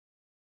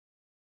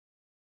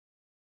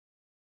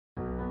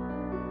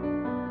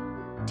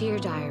Dear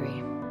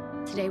Diary,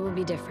 today will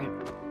be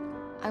different.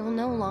 I will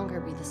no longer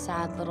be the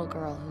sad little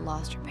girl who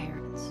lost her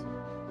parents.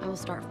 I will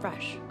start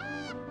fresh.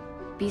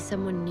 Be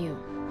someone new.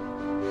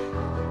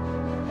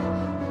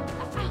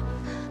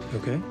 You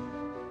okay?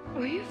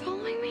 Were you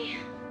following me?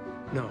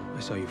 No, I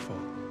saw you fall.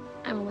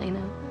 I'm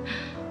Elena.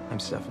 I'm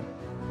Stefan.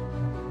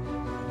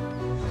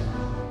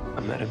 I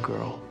met a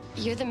girl.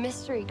 You're the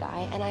mystery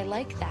guy, and I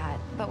like that.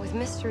 But with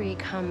mystery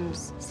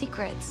comes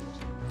secrets.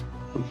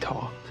 We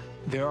talked.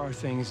 There are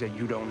things that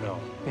you don't know.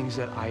 Things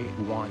that I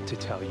want to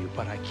tell you,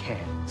 but I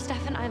can't.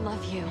 Stefan, I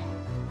love you.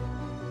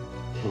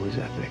 It was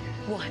epic.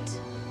 What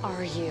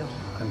are you?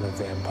 I'm a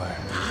vampire.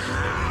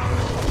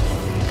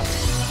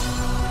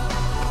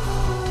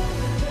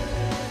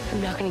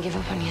 I'm not gonna give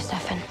up on you,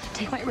 Stefan.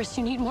 Take my wrist,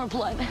 you need more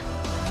blood.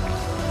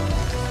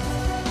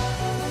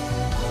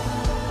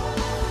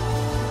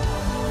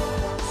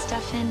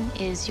 Stefan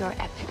is your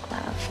epic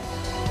love.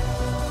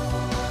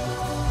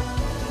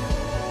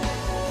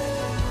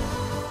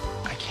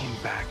 I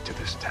came back to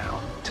this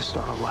town to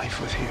start a life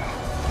with you.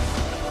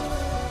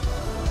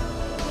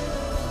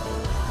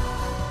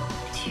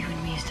 It's you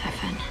and me,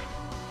 Stefan.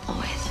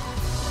 Always.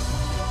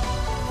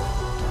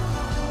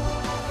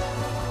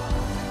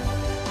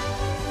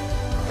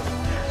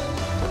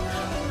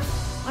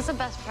 What's the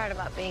best part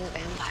about being a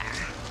vampire?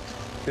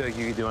 I feel like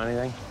you could do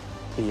anything,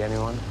 be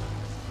anyone.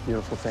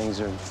 Beautiful things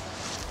are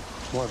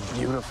more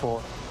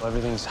beautiful.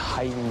 Everything's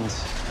heightened.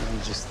 You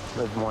just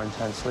live more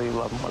intensely,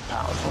 love more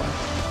powerfully.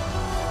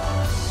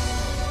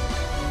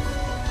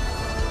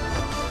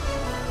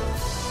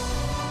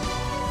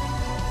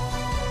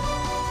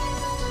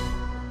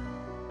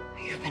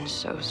 You've been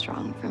so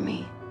strong for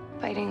me.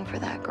 Fighting for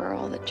that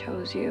girl that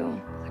chose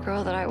you. The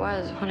girl that I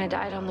was when I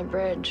died on the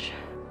bridge.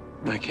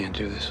 I can't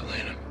do this,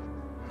 Elena.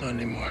 Not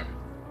anymore.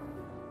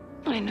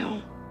 I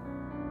know.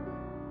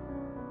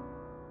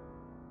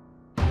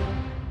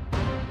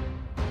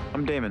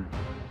 I'm Damon.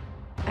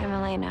 I'm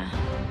Elena.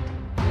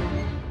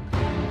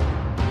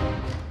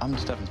 I'm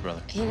Stefan's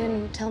brother. He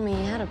didn't tell me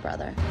he had a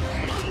brother.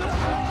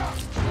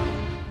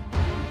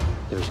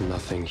 There's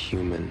nothing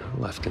human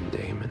left in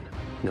Damon.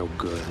 No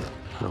good,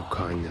 no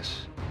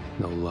kindness,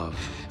 no love.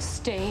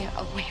 Stay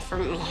away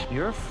from me.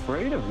 You're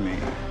afraid of me.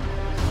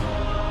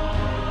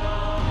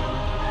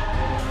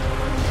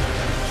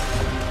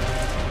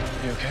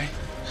 You okay?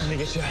 Let me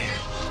get you out of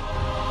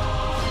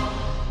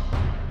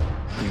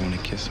here. You want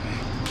to kiss me?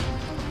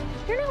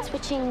 You're not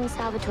switching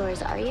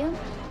Salvatores, are you?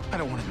 I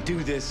don't want to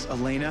do this,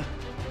 Elena.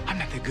 I'm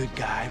not the good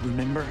guy,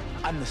 remember?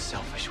 I'm the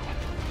selfish one.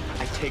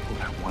 I take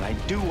what I want. I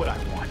do what I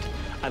want.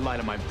 I lie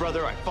to my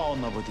brother. I fall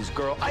in love with his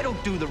girl. I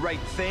don't do the right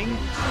thing.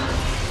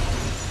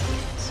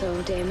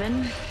 So,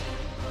 Damon,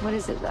 what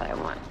is it that I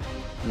want?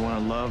 You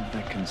want a love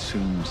that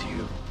consumes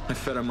you. I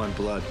fed her my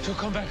blood. She'll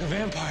come back a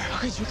vampire. How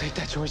could you take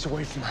that choice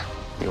away from her?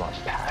 You want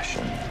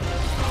passion.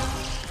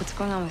 What's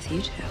going on with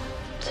you two?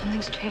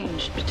 Something's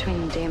changed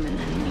between Damon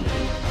and me.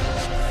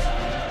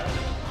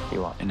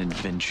 You want an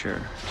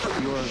adventure.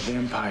 You're a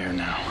vampire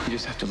now. You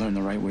just have to learn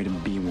the right way to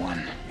be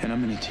one. And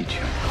I'm gonna teach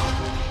you.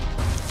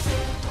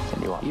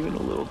 And you want even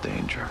a little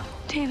danger.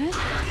 Damon?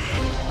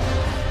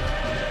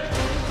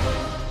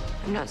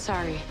 I'm not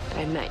sorry that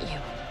I met you.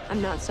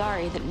 I'm not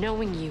sorry that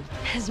knowing you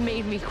has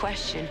made me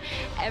question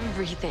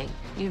everything.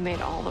 You've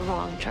made all the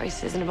wrong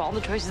choices, and of all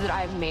the choices that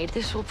I've made,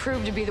 this will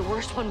prove to be the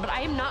worst one, but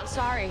I am not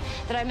sorry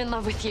that I'm in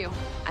love with you.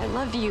 I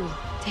love you,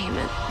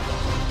 Damon.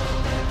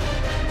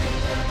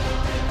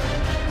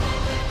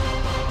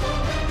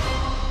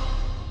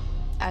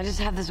 I just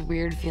have this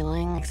weird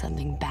feeling like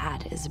something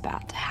bad is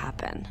about to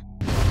happen.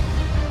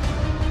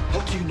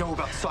 What do you know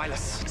about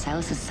Silas?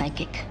 Silas is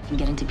psychic. He can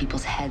get into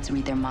people's heads,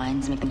 read their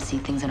minds, make them see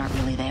things that aren't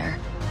really there.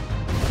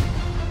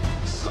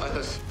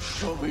 Silas,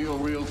 show me your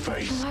real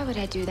face. Why would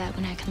I do that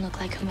when I can look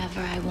like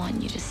whomever I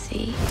want you to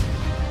see?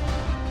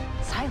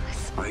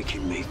 Silas. I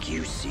can make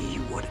you see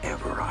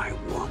whatever I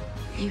want.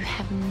 You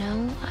have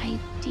no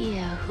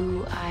idea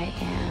who I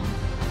am.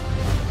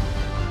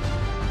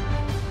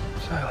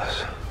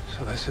 Silas,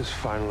 so this is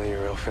finally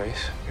your real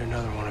face? You're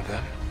another one of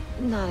them?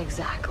 Not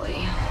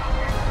exactly.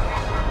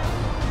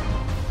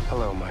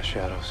 Hello, my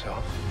shadow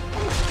self.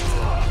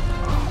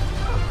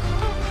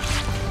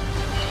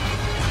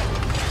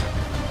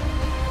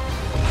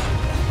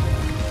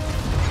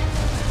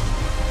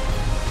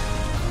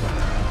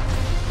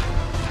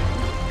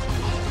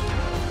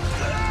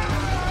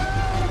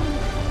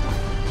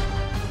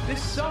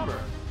 This summer,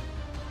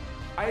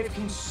 I have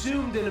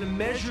consumed an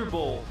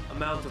immeasurable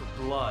amount of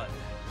blood,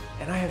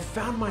 and I have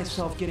found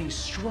myself getting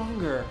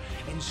stronger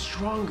and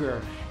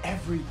stronger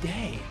every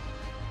day.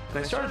 And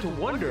I started to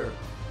wonder,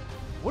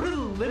 what are the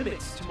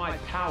limits to my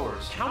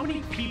powers? How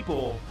many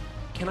people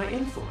can I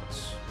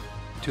influence?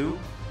 2?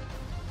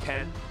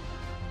 10?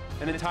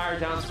 An entire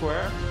town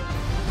square?